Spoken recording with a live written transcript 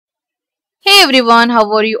Everyone, how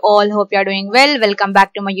are you all? Hope you are doing well. Welcome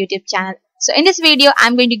back to my YouTube channel. So in this video,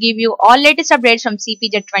 I'm going to give you all latest updates from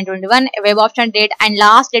CPGET 2021, web option date and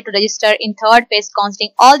last day to register in third phase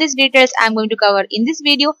counseling. All these details I'm going to cover in this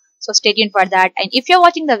video. So stay tuned for that. And if you're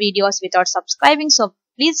watching the videos without subscribing, so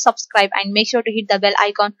please subscribe and make sure to hit the bell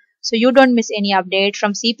icon so you don't miss any update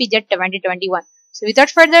from CPGET 2021. So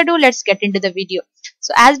without further ado, let's get into the video.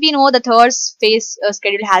 So as we know, the third phase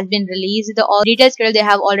schedule has been released. The all detailed schedule they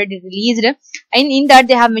have already released, and in that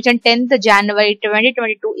they have mentioned 10th January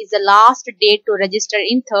 2022 is the last date to register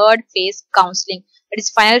in third phase counseling. That is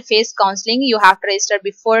final phase counseling. You have to register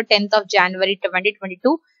before 10th of January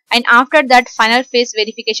 2022. And after that, final phase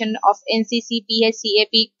verification of NCC, PH,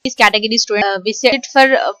 CAP, these category students visit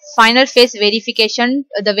for final phase verification.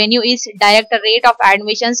 The venue is Directorate of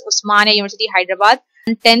Admissions, Osmania University, Hyderabad,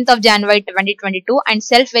 on 10th of January 2022, and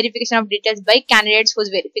self-verification of details by candidates whose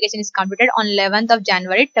verification is completed on 11th of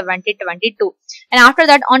January 2022. And after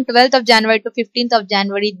that, on 12th of January to 15th of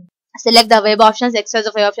January, select the web options. Exercise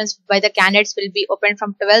of web options by the candidates will be open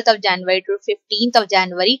from 12th of January to 15th of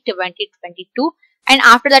January 2022. And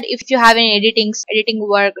after that, if you have any editing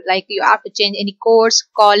work, like you have to change any course,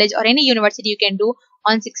 college or any university, you can do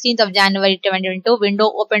on 16th of January 2022.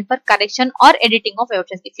 Window open for correction or editing of web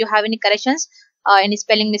options. If you have any corrections, any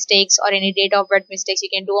spelling mistakes or any date of birth mistakes, you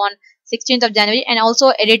can do on 16th of January. And also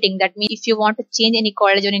editing, that means if you want to change any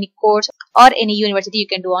college or any course or any university, you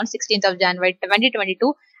can do on 16th of January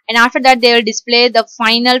 2022. And after that, they will display the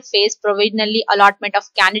final phase provisionally allotment of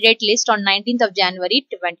candidate list on 19th of January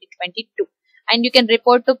 2022. And you can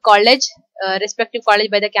report to college, respective college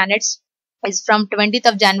by the candidates is from 20th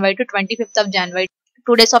of January to 25th of January.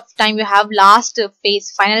 2 days of time you have last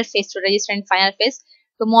phase, final phase to register in final phase.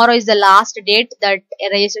 Tomorrow is the last date that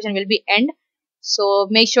registration will be end. So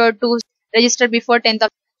make sure to register before 10th of.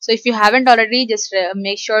 So if you haven't already, just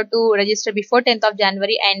make sure to register before 10th of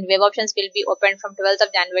January, and web options will be open from 12th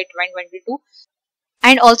of January 2022.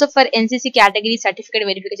 And also for NCC category certificate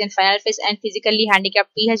verification final phase and physically handicapped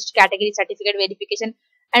PH category certificate verification,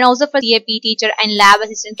 and also for CAP teacher and lab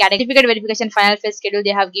assistant category certificate verification final phase schedule they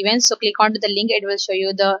have given. So click on to the link, it will show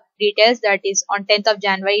you the details. That is on 10th of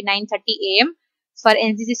January 9:30 AM for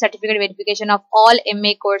NCC certificate verification of all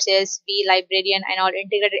MA courses, B librarian and all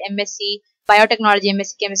integrated MSc biotechnology,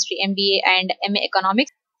 MSc chemistry, MBA and MA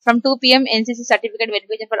economics. From 2 PM NCC certificate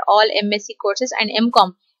verification for all MSc courses, and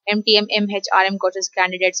MCOM, MTM, MHRM courses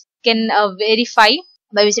candidates can verify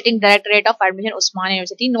by visiting Directorate of Admission, Osmania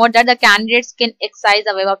University. Note that the candidates can exercise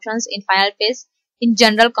the web options in final phase. In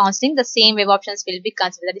general counseling, the same web options will be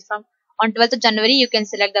considered. That is from on 12th of January, you can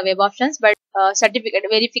select the web options, but certificate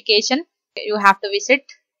verification, you have to visit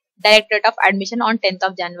Directorate of Admission on 10th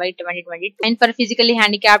of January 2022. And for physically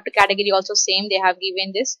handicapped category also same, they have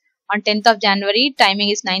given this. On 10th of January,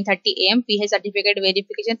 timing is 9:30 AM. PH certificate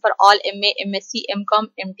verification for all MA, MSc, MCOM,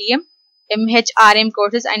 MTM, MHRM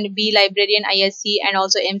courses, and B librarian, ISC, and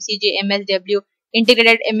also MCJ, MSW,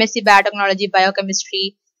 integrated MSc biotechnology,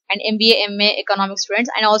 biochemistry, and MBA, MA economics students.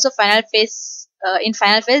 And also final phase, in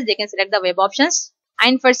final phase, they can select the web options.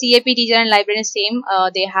 And for CAP teacher and librarian same,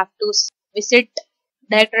 they have to visit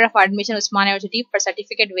Director of Admission, Osmania University for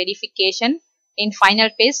certificate verification. In final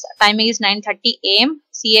phase, timing is 9:30 AM.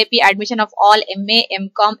 CAP admission of all MA,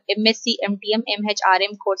 MCOM, MSc, MTM,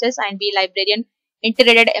 MHRM courses, and B librarian,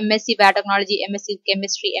 integrated MSc biotechnology, MSc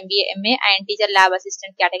chemistry, MBA, MA, and teacher lab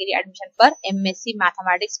assistant category admission for MSc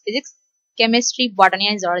mathematics, physics, chemistry, botany,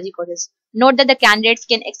 and zoology courses. Note that the candidates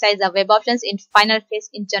can exercise the web options in final phase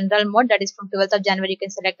in general mode. That is from 12th of January, you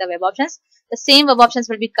can select the web options. The same web options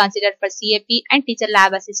will be considered for CAP and teacher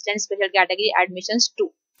lab assistant special category admissions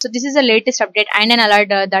too. So this is the latest update and an alert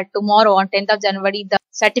that tomorrow on 10th of January, the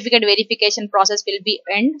certificate verification process will be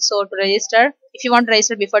end. So to register, if you want to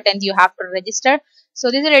register before 10th, you have to register. So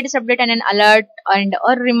this is the latest update and an alert and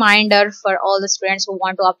a reminder for all the students who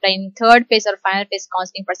want to apply in third phase or final phase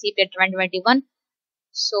counseling for CPGET 2021.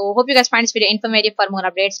 So hope you guys find this video informative. For more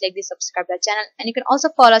updates like this, subscribe to the channel, and you can also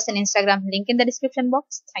follow us on Instagram, link in the description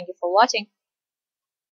box. Thank you for watching.